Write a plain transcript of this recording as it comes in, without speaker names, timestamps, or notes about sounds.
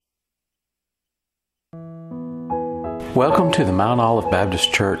Welcome to the Mount Olive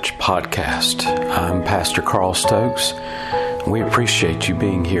Baptist Church podcast. I'm Pastor Carl Stokes. We appreciate you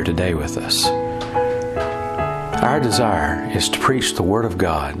being here today with us. Our desire is to preach the Word of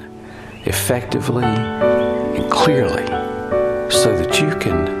God effectively and clearly so that you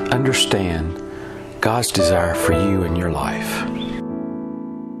can understand God's desire for you in your life.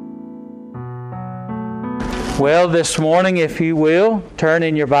 Well, this morning, if you will, turn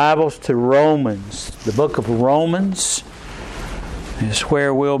in your Bibles to Romans. The book of Romans is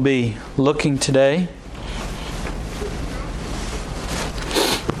where we'll be looking today.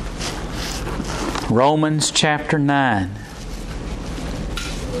 Romans chapter 9.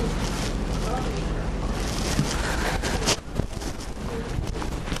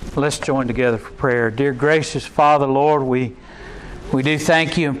 Let's join together for prayer. Dear gracious Father, Lord, we do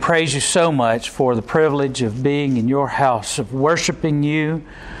thank you and praise you so much for the privilege of being in your house, of worshiping you,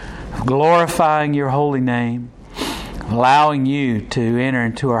 of glorifying your holy name, allowing you to enter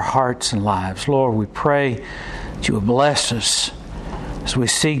into our hearts and lives. Lord, we pray that you will bless us as we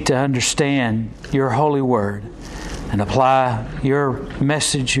seek to understand your holy word and apply your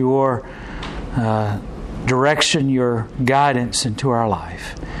message, your direction, your guidance into our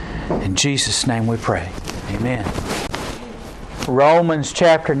life. In Jesus' name we pray. Amen. Romans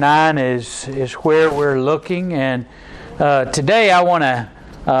chapter 9 is where we're looking, and today I want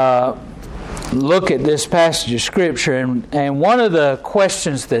to look at this passage of Scripture, and one of the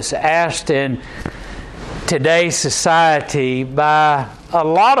questions that's asked in today's society by a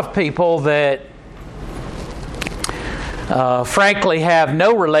lot of people that frankly have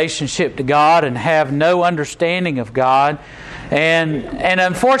no relationship to God and have no understanding of God, and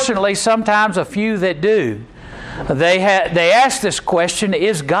unfortunately sometimes a few that do. They ask this question,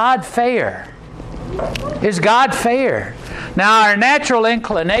 is God fair? Is God fair? Now, our natural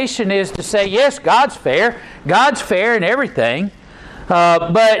inclination is to say, yes, God's fair. God's fair in everything.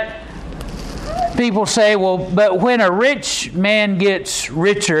 But people say, well, but when a rich man gets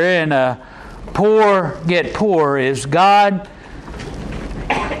richer and a poor get poorer, is God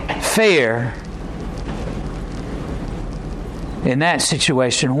fair in that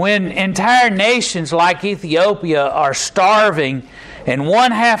situation? When entire nations like Ethiopia are starving and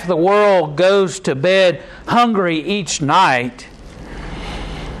one half of the world goes to bed hungry each night,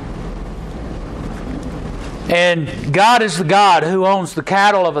 and God is the God who owns the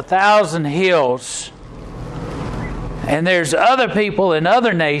cattle of 1,000 hills, and there's other people in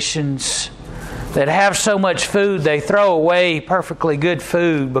other nations that have so much food they throw away perfectly good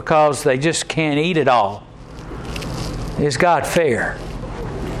food because they just can't eat it all. Is God fair?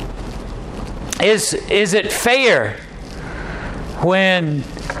 Is it fair when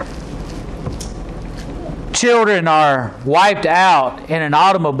children are wiped out in an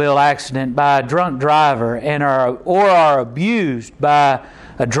automobile accident by a drunk driver or are abused by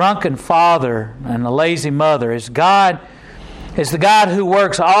a drunken father and a lazy mother? Is the God who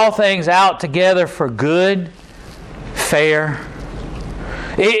works all things out together for good fair?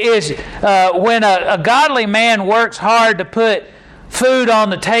 When a godly man works hard to put food on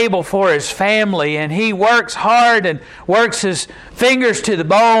the table for his family, and he works hard and works his fingers to the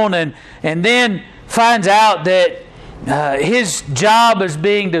bone, and then finds out that his job is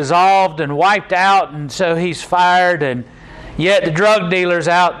being dissolved and wiped out, and so he's fired, and yet the drug dealer's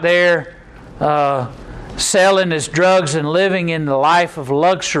out there selling his drugs and living in the life of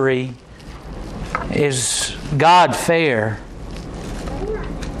luxury. Is God fair?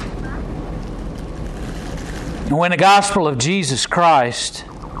 When the gospel of Jesus Christ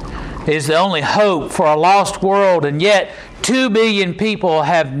is the only hope for a lost world, and yet 2 billion people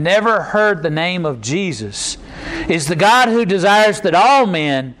have never heard the name of Jesus, is the God who desires that all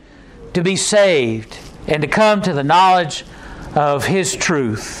men to be saved and to come to the knowledge of His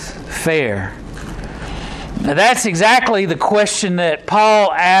truth fair? Now, that's exactly the question that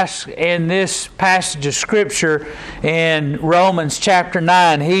Paul asks in this passage of Scripture in Romans chapter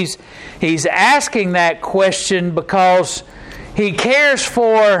 9. He's asking that question because he cares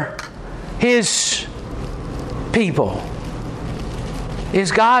for his people.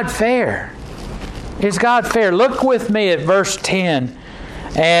 Is God fair? Is God fair? Look with me at verse 10.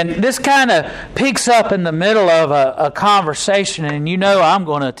 And this kind of picks up in the middle of a conversation, and you know I'm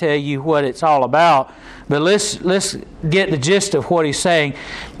going to tell you what it's all about. But let's get the gist of what he's saying.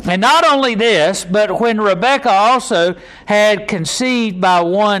 And not only this, but when Rebekah also had conceived by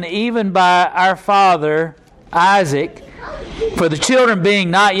one, even by our father Isaac, for the children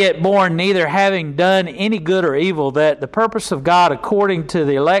being not yet born, neither having done any good or evil, that the purpose of God according to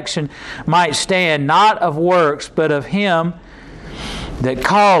the election might stand, not of works, but of Him that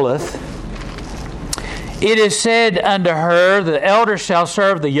calleth, It is said unto her, the elder shall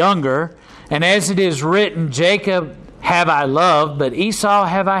serve the younger, and as it is written, Jacob have I loved, but Esau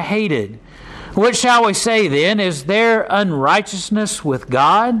have I hated. What shall we say then? Is there unrighteousness with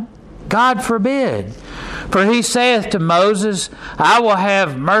God? God forbid. For he saith to Moses, I will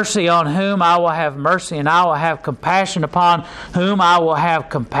have mercy on whom I will have mercy, and I will have compassion upon whom I will have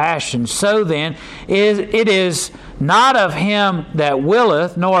compassion. So then, it is not of him that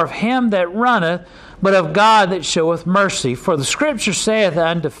willeth, nor of him that runneth, but of God that showeth mercy. For the Scripture saith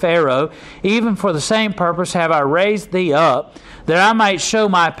unto Pharaoh, even for the same purpose have I raised thee up, that I might show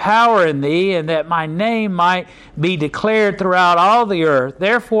my power in thee, and that my name might be declared throughout all the earth.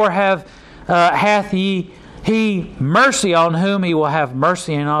 Therefore hath he mercy on whom he will have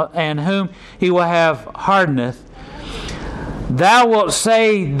mercy, and whom he will have hardeneth. Thou wilt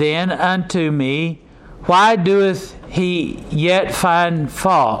say then unto me, why doeth he yet find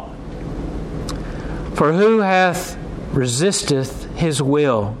fault? For who hath resisteth his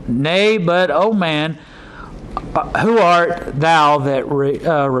will? Nay, but, O man, who art thou that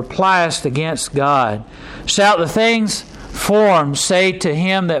repliest against God? Shalt the things formed say to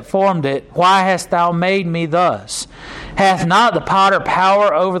him that formed it, why hast thou made me thus? Hath not the potter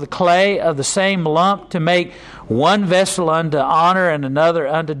power over the clay of the same lump to make one vessel unto honor and another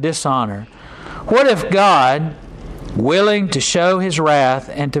unto dishonor? What if God, willing to show his wrath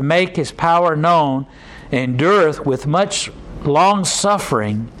and to make his power known, endureth with much long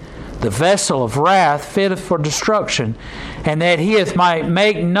suffering the vessel of wrath fitteth for destruction, and that he might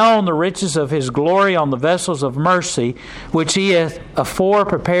make known the riches of his glory on the vessels of mercy, which he hath afore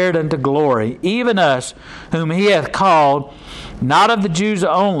prepared unto glory, even us, whom he hath called, not of the Jews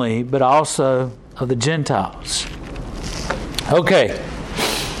only, but also of the Gentiles. Okay.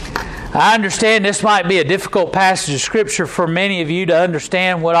 I understand this might be a difficult passage of Scripture for many of you to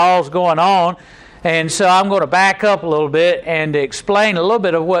understand what all's going on. And so I'm going to back up a little bit and explain a little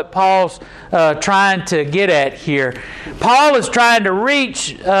bit of what Paul's trying to get at here. Paul is trying to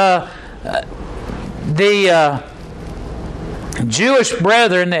reach the Jewish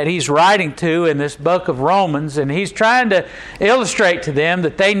brethren that he's writing to in this book of Romans, and he's trying to illustrate to them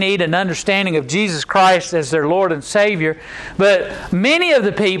that they need an understanding of Jesus Christ as their Lord and Savior. But many of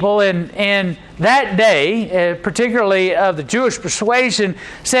the people in that day, particularly of the Jewish persuasion,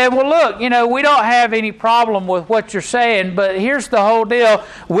 said, well, look, we don't have any problem with what you're saying, but here's the whole deal.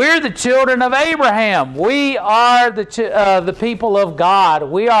 We're the children of Abraham. We are the people of God.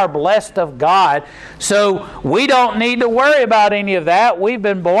 We are blessed of God. So we don't need to worry about any of that. We've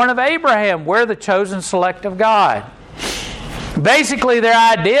been born of Abraham. We're the chosen select of God. Basically, their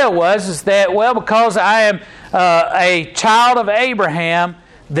idea was that, well, because I am a child of Abraham,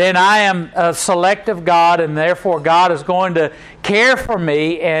 then I am a select of God, and therefore God is going to care for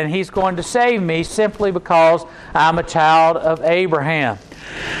me, and He's going to save me simply because I'm a child of Abraham.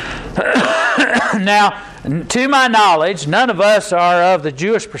 Now, to my knowledge, none of us are of the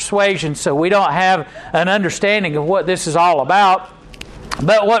Jewish persuasion, so we don't have an understanding of what this is all about.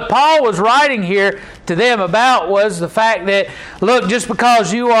 But what Paul was writing here to them about was the fact that, look, just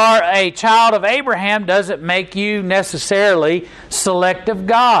because you are a child of Abraham doesn't make you necessarily select of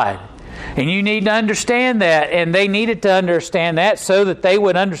God. And you need to understand that. And they needed to understand that so that they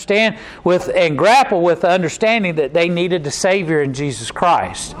would understand and grapple with the understanding that they needed a Savior in Jesus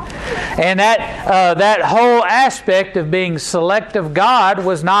Christ. And that whole aspect of being select of God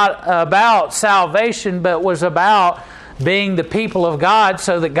was not about salvation, but was about being the people of God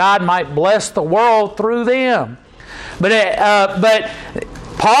so that God might bless the world through them. But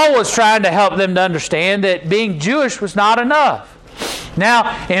Paul was trying to help them to understand that being Jewish was not enough.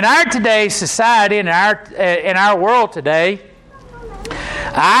 Now, in our today's society, in our world today,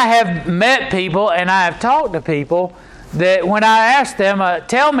 I have met people and I have talked to people that when I ask them,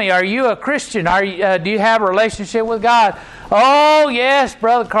 tell me, are you a Christian? Do you have a relationship with God? Oh, yes,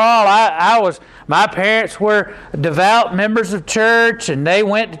 Brother Carl, my parents were devout members of church, and they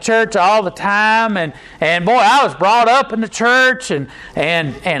went to church all the time. And boy, I was brought up in the church. And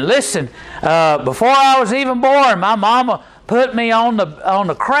listen, before I was even born, my mama put me on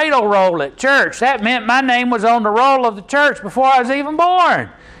the cradle roll at church. That meant my name was on the roll of the church before I was even born.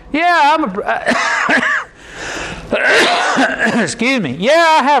 Yeah, excuse me.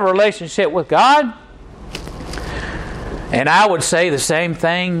 Yeah, I have a relationship with God. And I would say the same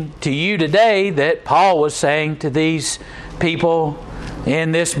thing to you today that Paul was saying to these people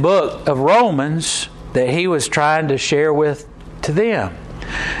in this book of Romans that he was trying to share with to them.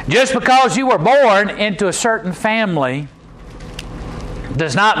 Just because you were born into a certain family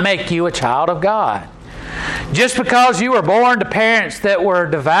does not make you a child of God. Just because you were born to parents that were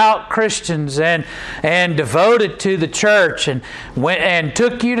devout Christians and devoted to the church and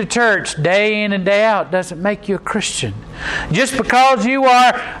took you to church day in and day out doesn't make you a Christian. Just because you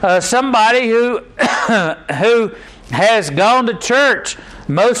are somebody who who has gone to church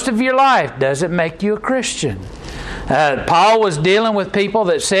most of your life doesn't make you a Christian. Paul was dealing with people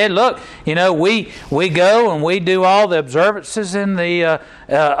that said, look, we go and we do all the observances in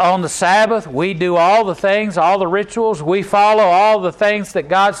on the Sabbath. We do all the things, all the rituals. We follow all the things that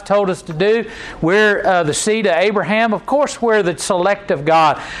God's told us to do. We're the seed of Abraham. Of course, we're the select of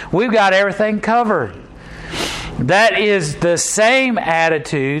God. We've got everything covered. That is the same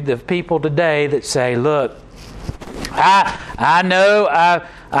attitude of people today that say, look, I know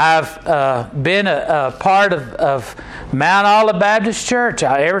I've been a part of Mount Olive Baptist Church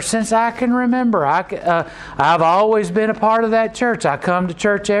ever since I can remember. I've always been a part of that church. I come to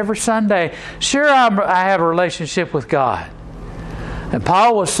church every Sunday. Sure, I have a relationship with God. And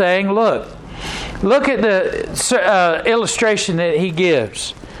Paul was saying, look at the illustration that he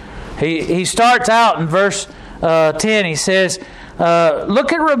gives. He starts out in verse 10. He says,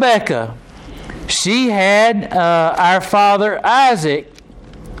 look at Rebekah. She had our father Isaac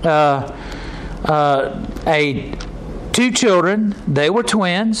two children. They were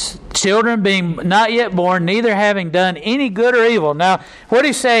twins, children being not yet born, neither having done any good or evil. Now, what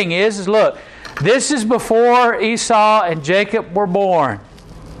he's saying is look, this is before Esau and Jacob were born.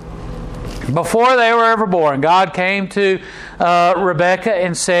 Before they were ever born, God came to Rebekah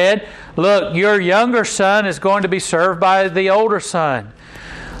and said, look, your younger son is going to be served by the older son.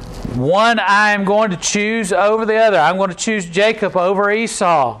 One I am going to choose over the other. I'm going to choose Jacob over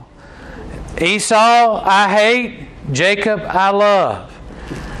Esau. Esau I hate, Jacob I love.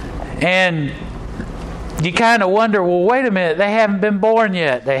 And you kind of wonder, well, wait a minute, they haven't been born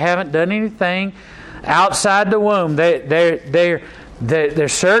yet. They haven't done anything outside the womb. They're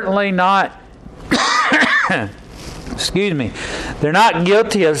certainly not excuse me. They're not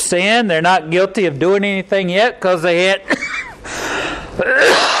guilty of sin. They're not guilty of doing anything yet because they had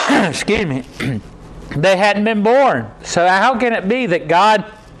excuse me, they hadn't been born. So how can it be that God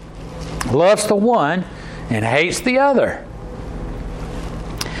loves the one and hates the other?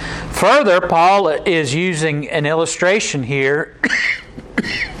 Further, Paul is using an illustration here.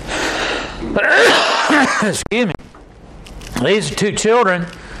 Excuse me. These are two children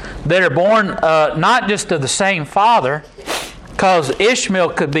that are born not just of the same father, because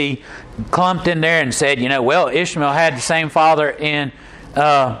Ishmael could be clumped in there and said, well, Ishmael had the same father in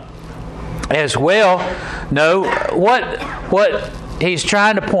as well. No, what he's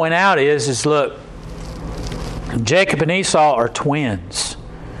trying to point out is look, Jacob and Esau are twins.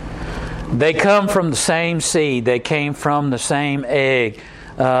 They come from the same seed. They came from the same egg.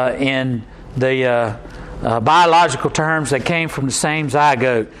 In the biological terms, they came from the same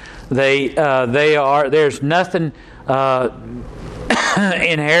zygote. They are. There's nothing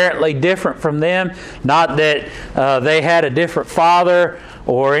inherently different from them. Not that they had a different father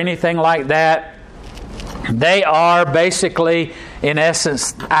or anything like that. They are basically, in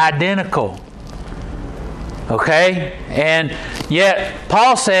essence, identical. Okay? And yet,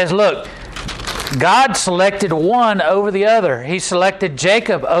 Paul says, look, God selected one over the other. He selected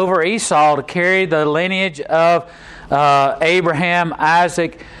Jacob over Esau to carry the lineage of Abraham,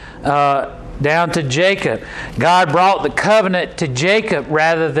 Isaac, down to Jacob. God brought the covenant to Jacob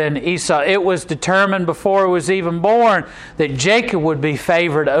rather than Esau. It was determined before he was even born that Jacob would be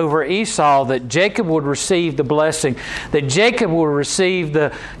favored over Esau, that Jacob would receive the blessing, that Jacob would receive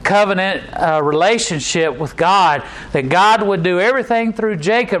the covenant relationship with God, that God would do everything through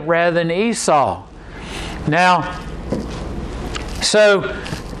Jacob rather than Esau. Now, so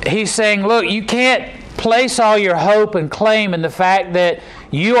he's saying, look, you can't place all your hope and claim in the fact that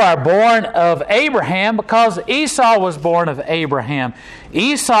you are born of Abraham, because Esau was born of Abraham.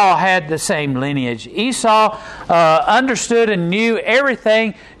 Esau had the same lineage. Esau understood and knew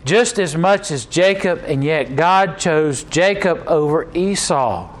everything just as much as Jacob, and yet God chose Jacob over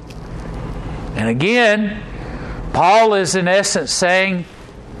Esau. And again, Paul is in essence saying,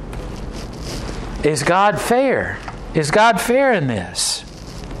 is God fair? Is God fair in this?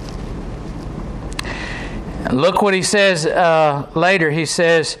 Look what he says later. He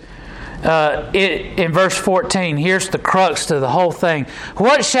says in verse 14, here's the crux to the whole thing.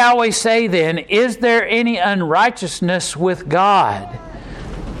 What shall we say then? Is there any unrighteousness with God?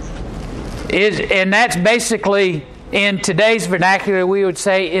 And that's basically, in today's vernacular, we would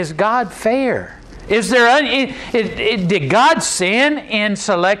say, is God fair? Is there did God sin in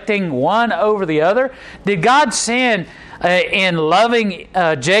selecting one over the other? Did God sin in loving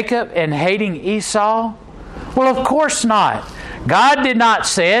Jacob and hating Esau? Well, of course not. God did not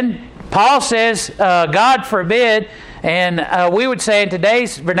sin. Paul says, God forbid. And we would say in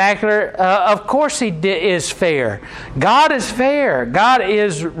today's vernacular, of course He is fair. God is fair. God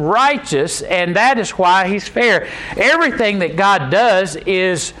is righteous, and that is why He's fair. Everything that God does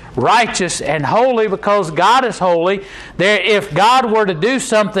is righteous and holy because God is holy. If God were to do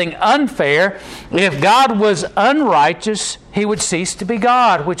something unfair, if God was unrighteous, He would cease to be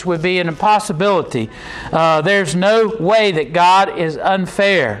God, which would be an impossibility. There's no way that God is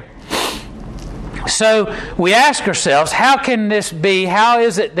unfair. So we ask ourselves, how can this be? How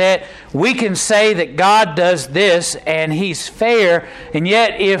is it that we can say that God does this and He's fair, and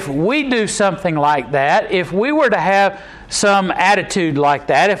yet if we do something like that, if we were to have some attitude like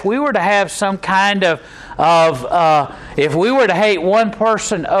that, if we were to have some kind of if we were to hate one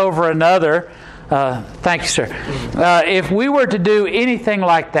person over another, thank you, sir. If we were to do anything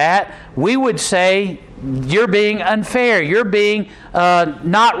like that, we would say, you're being unfair. You're being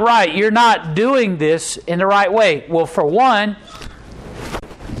not right. You're not doing this in the right way. Well, for one,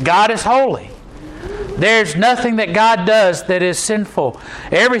 God is holy. There's nothing that God does that is sinful.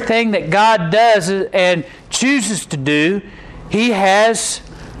 Everything that God does and chooses to do, He has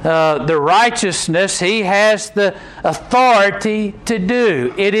the righteousness, He has the authority to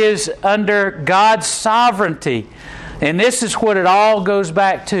do. It is under God's sovereignty. And this is what it all goes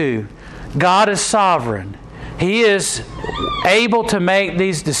back to. God is sovereign. He is able to make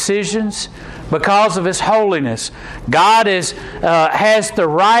these decisions because of His holiness. God has the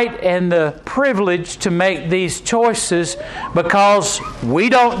right and the privilege to make these choices because we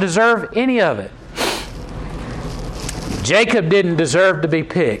don't deserve any of it. Jacob didn't deserve to be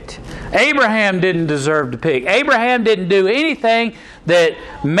picked. Abraham didn't deserve to pick. Abraham didn't do anything that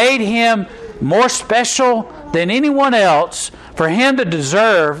made him more special than anyone else for him to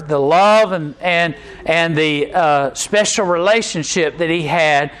deserve the love and the special relationship that he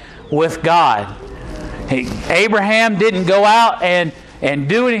had with God. Abraham didn't go out and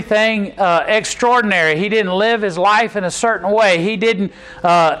do anything extraordinary. He didn't live his life in a certain way. He didn't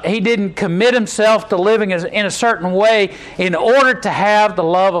commit himself to living in a certain way in order to have the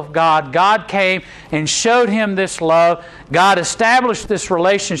love of God. God came and showed him this love. God established this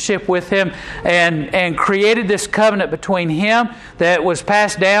relationship with him and created this covenant between him that was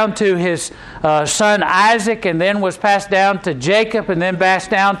passed down to his son Isaac, and then was passed down to Jacob, and then passed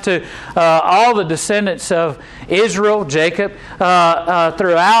down to all the descendants of Israel, Jacob,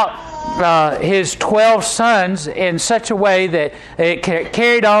 throughout his 12 sons in such a way that it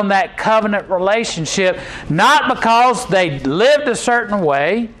carried on that covenant relationship, not because they lived a certain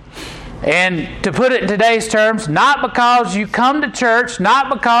way, and to put it in today's terms, not because you come to church,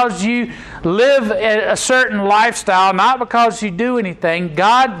 not because you live a certain lifestyle, not because you do anything.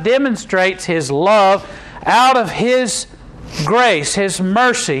 God demonstrates His love out of His grace, His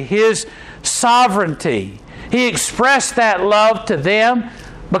mercy, His sovereignty. He expressed that love to them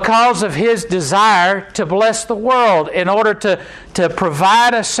because of His desire to bless the world in order to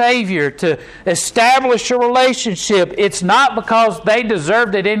provide a Savior, to establish a relationship. It's not because they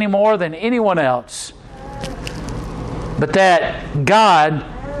deserved it any more than anyone else, but that God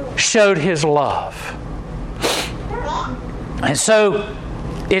showed His love. And so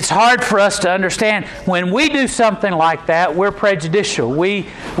it's hard for us to understand. When we do something like that, we're prejudicial.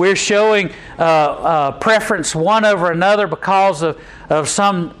 We're showing preference one over another because of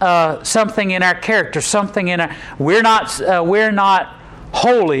something in our character, something in our. We're not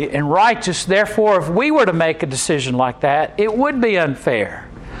holy and righteous. Therefore, if we were to make a decision like that, it would be unfair.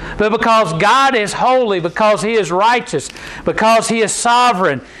 But because God is holy, because He is righteous, because He is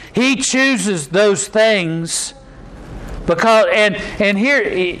sovereign, He chooses those things. Because and here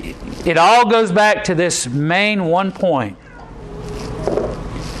it all goes back to this main one point.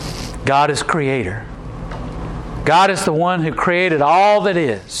 God is creator. God is the one who created all that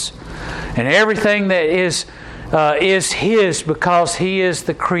is. And everything that is His because He is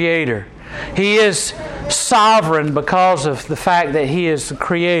the creator. He is sovereign because of the fact that He is the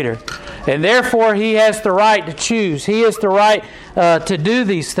creator. And therefore He has the right to choose. He has the right to do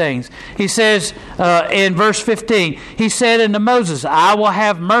these things. He says in verse 15, He said unto Moses, I will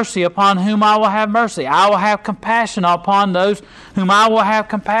have mercy upon whom I will have mercy. I will have compassion upon those whom I will have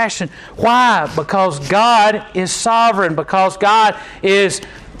compassion. Why? Because God is sovereign. Because God is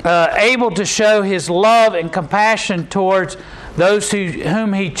able to show His love and compassion towards those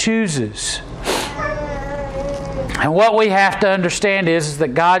whom He chooses. And what we have to understand is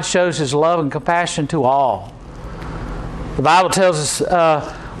that God shows His love and compassion to all. The Bible tells us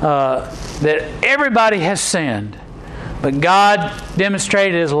that everybody has sinned. But God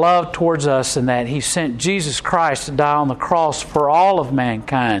demonstrated His love towards us in that He sent Jesus Christ to die on the cross for all of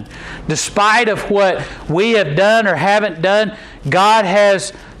mankind. Despite of what we have done or haven't done, God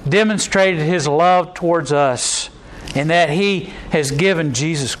has demonstrated His love towards us in that He has given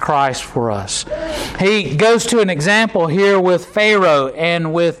Jesus Christ for us. He goes to an example here with Pharaoh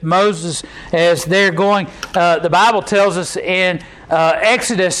and with Moses as they're going. The Bible tells us in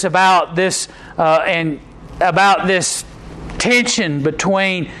Exodus about this tension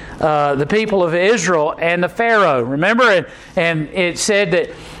between the people of Israel and the Pharaoh. Remember, and it said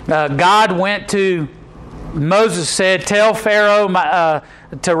that God went to Moses, said, "Tell Pharaoh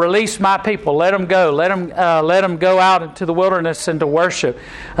to release my people. Let them go. Let them go out into the wilderness and to worship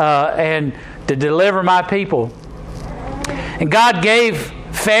and to deliver my people." And God gave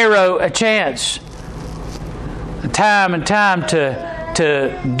Pharaoh a chance, time and time,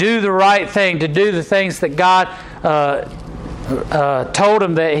 to do the right thing, to do the things that God told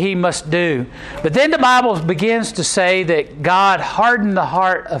him that he must do. But then the Bible begins to say that God hardened the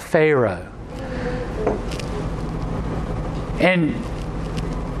heart of Pharaoh. And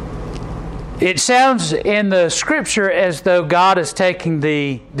it sounds in the Scripture as though God is taking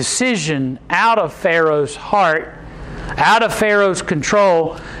the decision out of Pharaoh's heart, out of Pharaoh's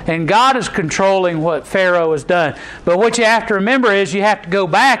control, and God is controlling what Pharaoh has done. But what you have to remember is you have to go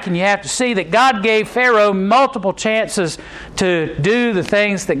back and you have to see that God gave Pharaoh multiple chances to do the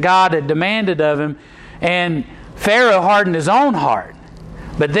things that God had demanded of him, and Pharaoh hardened his own heart.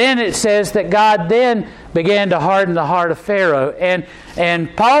 But then it says that God then began to harden the heart of Pharaoh.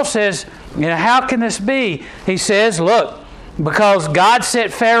 And Paul says, how can this be? He says, look, because God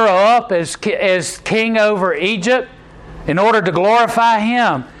set Pharaoh up as king over Egypt in order to glorify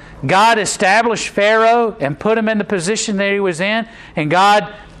Him. God established Pharaoh and put him in the position that he was in, and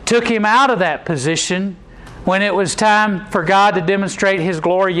God took him out of that position when it was time for God to demonstrate His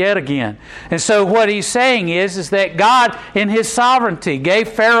glory yet again. And so what he's saying is that God, in His sovereignty, gave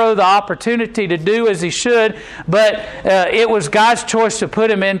Pharaoh the opportunity to do as he should, but it was God's choice to put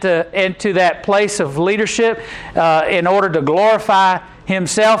him into that place of leadership in order to glorify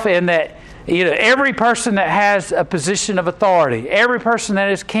Himself, in that every person that has a position of authority, every person that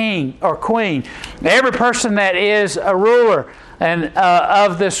is king or queen, every person that is a ruler and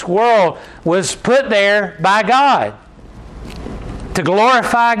of this world was put there by God to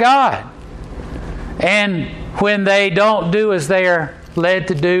glorify God. And when they don't do as they are led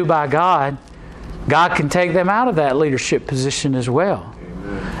to do by God, God can take them out of that leadership position as well.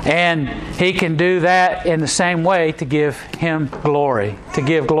 And He can do that in the same way to give Him glory, to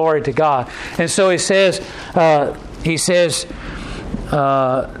give glory to God. And so He says,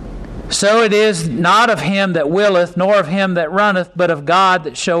 so it is not of him that willeth, nor of him that runneth, but of God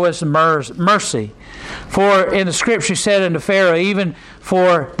that showeth mercy. For in the Scripture said unto Pharaoh, even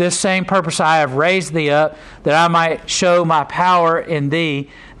for this same purpose I have raised thee up, that I might show my power in thee,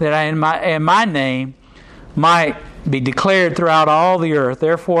 that in my name might be declared throughout all the earth.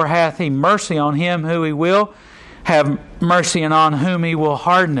 Therefore hath He mercy on him who He will have mercy, and on whom He will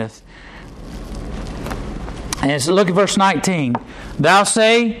hardeneth. And so look at verse 19. Thou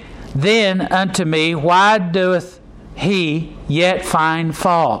say then unto me, why doeth he yet find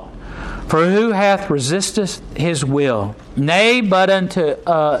fault? For who hath resisted His will? Nay, but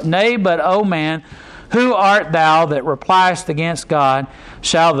O man, who art thou that repliest against God?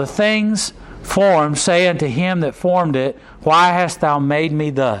 Shall the things formed say unto him that formed it, why hast thou made me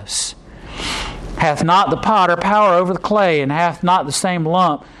thus? Hath not the potter power over the clay, and hath not the same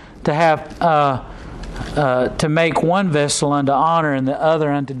lump to have to make one vessel unto honor and the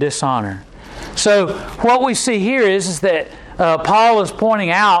other unto dishonor? So what we see here is that Paul is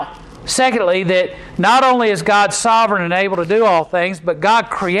pointing out, secondly, that not only is God sovereign and able to do all things, but God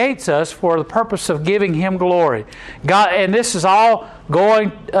creates us for the purpose of giving Him glory. God, and this is all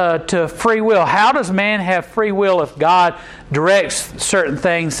going to free will. How does man have free will if God directs certain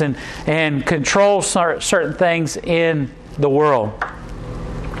things and controls certain things in the world?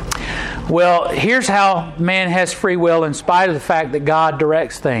 Well, here's how man has free will in spite of the fact that God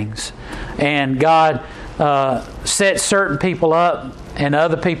directs things. And God sets certain people up and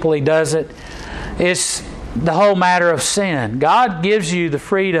other people He doesn't. It's the whole matter of sin. God gives you the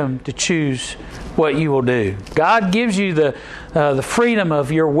freedom to choose what you will do. God gives you the freedom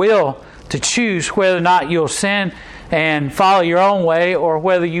of your will to choose whether or not you'll sin and follow your own way, or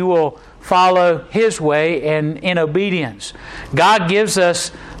whether you will follow His way and in obedience. God gives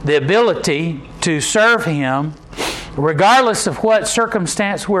us the ability to serve Him regardless of what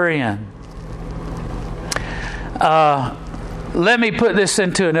circumstance we're in. Let me put this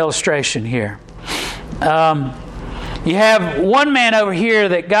into an illustration here. You have one man over here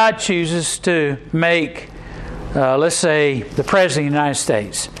that God chooses to make, let's say, the President of the United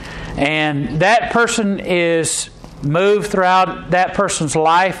States. And that person is moved throughout that person's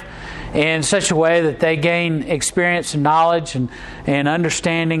life in such a way that they gain experience and knowledge and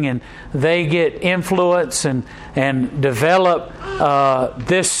understanding, and they get influence and develop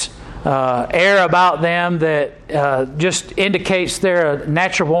this air about them that just indicates they're a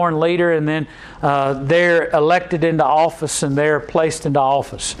natural-born leader, and then they're elected into office and they're placed into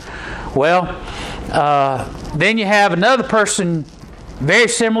office. Well, then you have another person very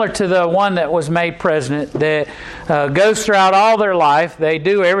similar to the one that was made president that goes throughout all their life. They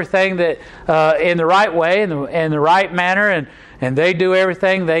do everything that in the right way, in the right manner, and they do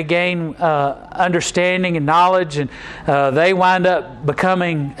everything. They gain understanding and knowledge, and they wind up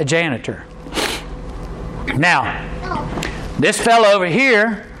becoming a janitor. Now, this fellow over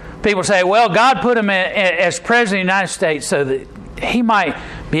here, people say, well, God put him as President of the United States so that he might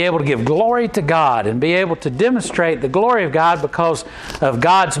be able to give glory to God and be able to demonstrate the glory of God because of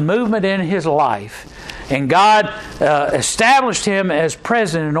God's movement in his life. And God established him as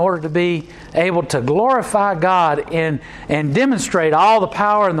president in order to be able to glorify God and demonstrate all the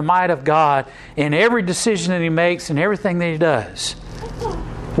power and the might of God in every decision that he makes and everything that he does.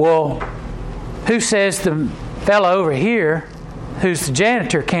 Well, who says the fellow over here who's the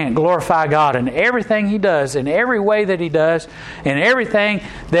janitor can't glorify God in everything he does, in every way that he does, in everything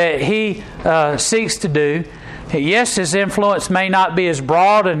that he seeks to do? Yes, his influence may not be as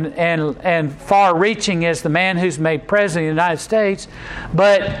broad and far-reaching as the man who's made president of the United States,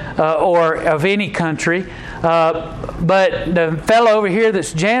 but or of any country. But the fellow over here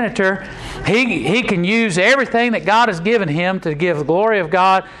that's janitor, he can use everything that God has given him to give the glory of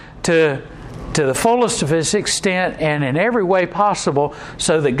God to the fullest of his extent and in every way possible,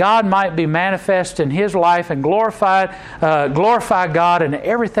 so that God might be manifest in his life and glorify God in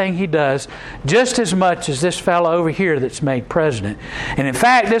everything he does, just as much as this fellow over here that's made president. And in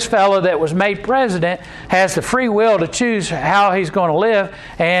fact, this fellow that was made president has the free will to choose how he's going to live,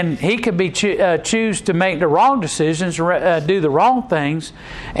 and he could be choose to make the wrong decisions, do the wrong things,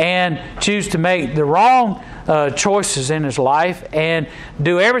 and choose to make the wrong choices in his life, and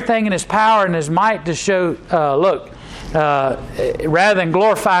do everything in his power and his might to show, rather than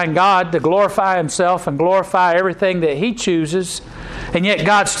glorifying God, to glorify himself and glorify everything that he chooses, and yet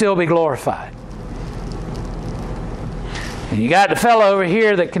God still be glorified. And you got the fellow over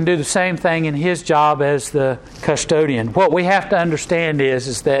here that can do the same thing in his job as the custodian. What we have to understand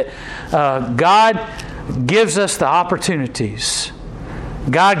is that God gives us the opportunities.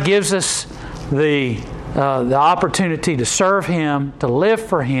 God gives us the opportunity to serve him, to live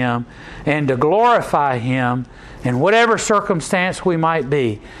for him, and to glorify him in whatever circumstance we might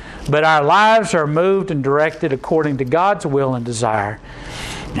be. But our lives are moved and directed according to God's will and desire.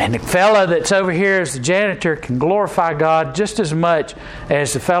 And the fellow that's over here as the janitor can glorify God just as much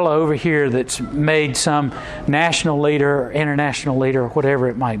as the fellow over here that's made some national leader or international leader or whatever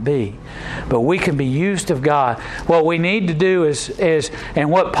it might be. But we can be used of God. What we need to do is and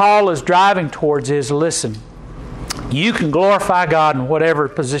what Paul is driving towards is, listen, you can glorify God in whatever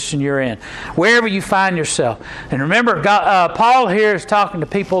position you're in, wherever you find yourself. And remember, Paul here is talking to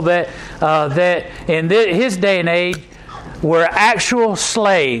people that in his day and age were actual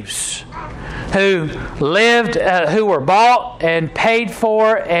slaves who lived, who were bought and paid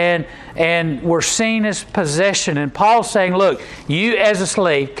for and were seen as possession. And Paul's saying, look, you as a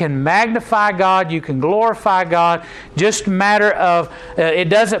slave can magnify God, you can glorify God, just a matter of, it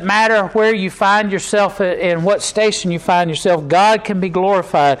doesn't matter where you find yourself, in what station you find yourself, God can be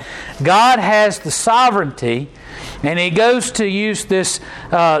glorified. God has the sovereignty, and he goes to use this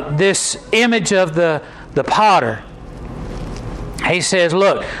image of the potter. He says,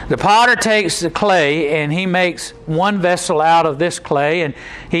 look, the potter takes the clay and he makes one vessel out of this clay, and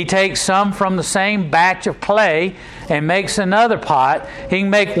he takes some from the same batch of clay and makes another pot. He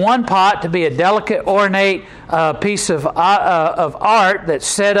can make one pot to be a delicate, ornate piece of art that's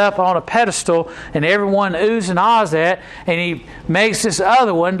set up on a pedestal and everyone oohs and ahs at, and he makes this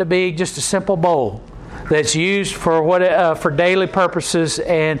other one to be just a simple bowl that's used for daily purposes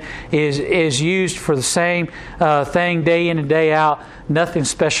and is used for the same thing day in and day out. Nothing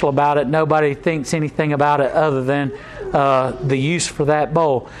special about it. Nobody thinks anything about it other than the use for that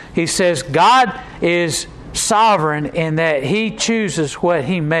bowl. He says God is sovereign in that he chooses what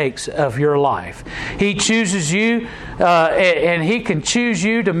he makes of your life. He chooses you, and he can choose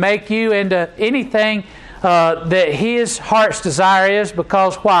you to make you into anything that his heart's desire is,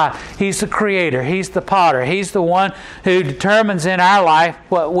 because why? He's the creator. He's the potter. He's the one who determines in our life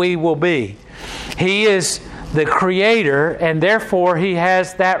what we will be. He is the Creator, and therefore He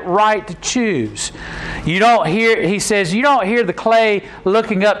has that right to choose. You don't hear, He says, you don't hear the clay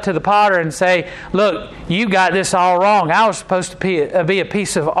looking up to the potter and say, look, you got this all wrong. I was supposed to be a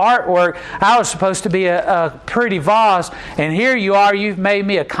piece of artwork. I was supposed to be a pretty vase, and here you are, you've made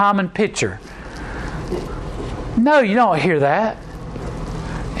me a common pitcher. No, you don't hear that.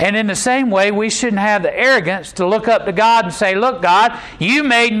 And in the same way, we shouldn't have the arrogance to look up to God and say, look, God, you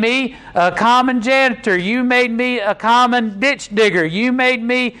made me a common janitor. You made me a common ditch digger. You made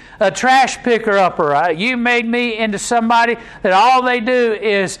me a trash picker-upper. You made me into somebody that all they do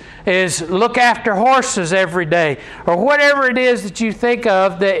is look after horses every day. Or whatever it is that you think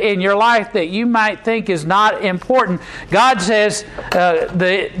of that in your life that you might think is not important. God says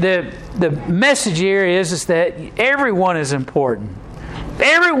the message here is that everyone is important.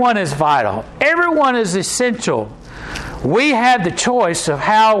 Everyone is vital. Everyone is essential. We have the choice of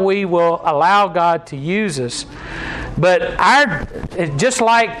how we will allow God to use us. But just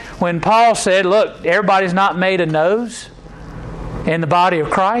like when Paul said, look, everybody's not made a nose in the body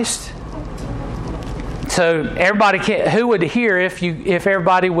of Christ. So everybody can't. Who would hear if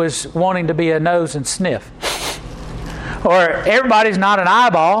everybody was wanting to be a nose and sniff? Or everybody's not an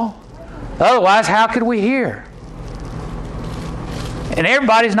eyeball. Otherwise, how could we hear? And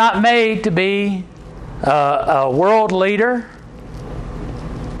everybody's not made to be a world leader.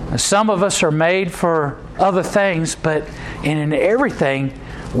 Some of us are made for other things, but in everything,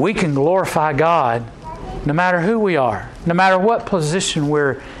 we can glorify God no matter who we are, no matter what position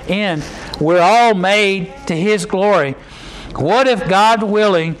we're in. We're all made to His glory. What if, God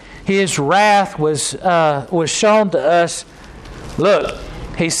willing, His wrath was shown to us? Look,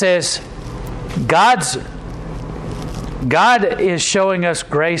 He says, God is showing us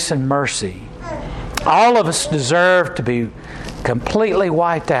grace and mercy. All of us deserve to be completely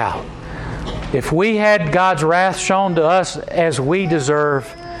wiped out. If we had God's wrath shown to us as we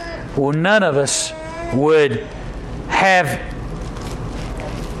deserve, well, none of us would have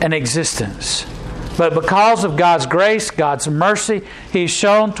an existence. But because of God's grace, God's mercy, He's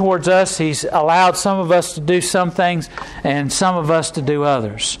shown towards us. He's allowed some of us to do some things and some of us to do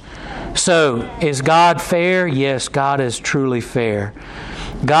others. So, is God fair? Yes, God is truly fair.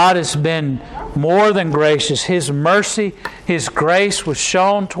 God has been more than gracious. His mercy, His grace was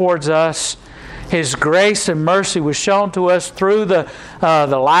shown towards us. His grace and mercy was shown to us through the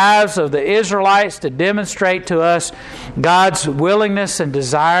lives of the Israelites to demonstrate to us God's willingness and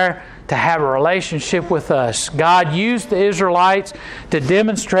desire to have a relationship with us. God used the Israelites to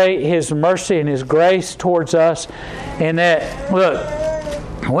demonstrate His mercy and His grace towards us. And that, look,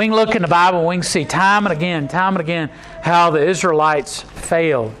 we can look in the Bible and we can see time and again, how the Israelites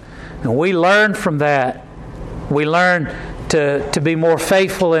failed. And we learn from that. We learn to be more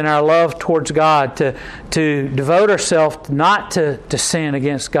faithful in our love towards God, to devote ourselves not to sin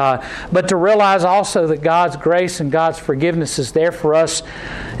against God, but to realize also that God's grace and God's forgiveness is there for us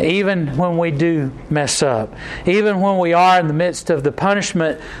even when we do mess up. Even when we are in the midst of the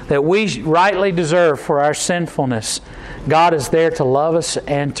punishment that we rightly deserve for our sinfulness, God is there to love us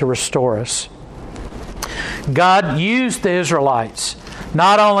and to restore us. God used the Israelites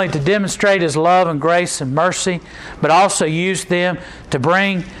not only to demonstrate His love and grace and mercy, but also used them to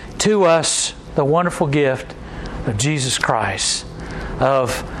bring to us the wonderful gift of Jesus Christ,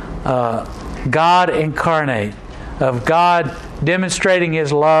 of God incarnate, of God demonstrating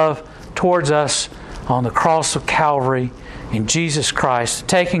His love towards us on the cross of Calvary in Jesus Christ,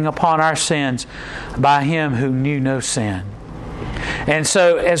 taking upon our sins by Him who knew no sin. And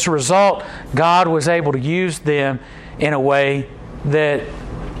so as a result, God was able to use them in a way that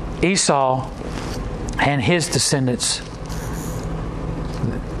Esau and his descendants,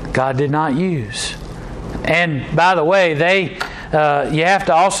 God did not use. And by the way, you have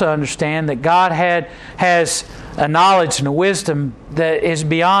to also understand that God has a knowledge and a wisdom that is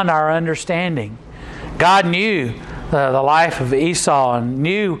beyond our understanding. God knew the life of Esau and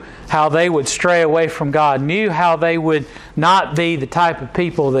knew how they would stray away from God, knew how they would not be the type of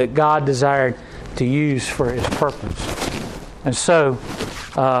people that God desired to use for His purpose. And so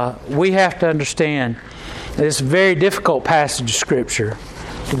we have to understand this very difficult passage of Scripture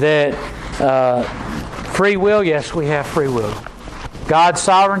that free will, yes, we have free will. God's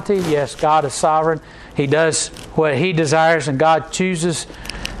sovereignty, yes, God is sovereign. He does what He desires and God chooses.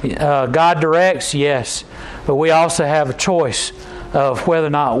 God directs, yes. But we also have a choice of whether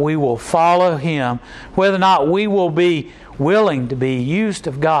or not we will follow Him, whether or not we will be willing to be used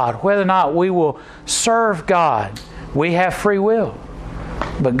of God, whether or not we will serve God. We have free will,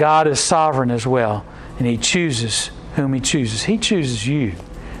 but God is sovereign as well, and He chooses whom He chooses. He chooses you.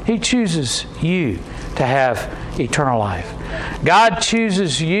 He chooses you to have eternal life. God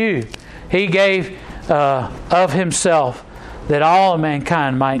chooses you. He gave of Himself that all of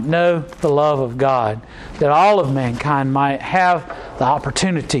mankind might know the love of God, that all of mankind might have the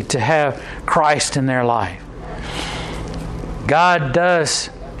opportunity to have Christ in their life. God does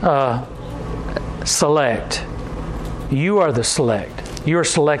select. You are the select. You are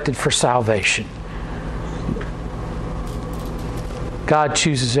selected for salvation. God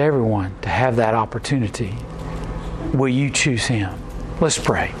chooses everyone to have that opportunity. Will you choose Him? Let's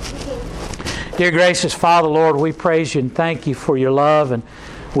pray. Dear gracious Father, Lord, we praise You and thank You for Your love, and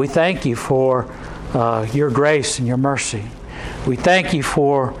we thank You for Your grace and Your mercy. We thank You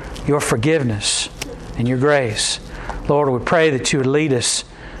for Your forgiveness and Your grace. Lord, we pray that You would lead us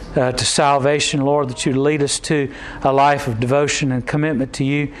to salvation, Lord, that You would lead us to a life of devotion and commitment to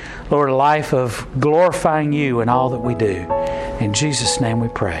You. Lord, a life of glorifying You in all that we do. In Jesus' name we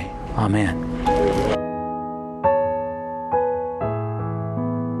pray. Amen.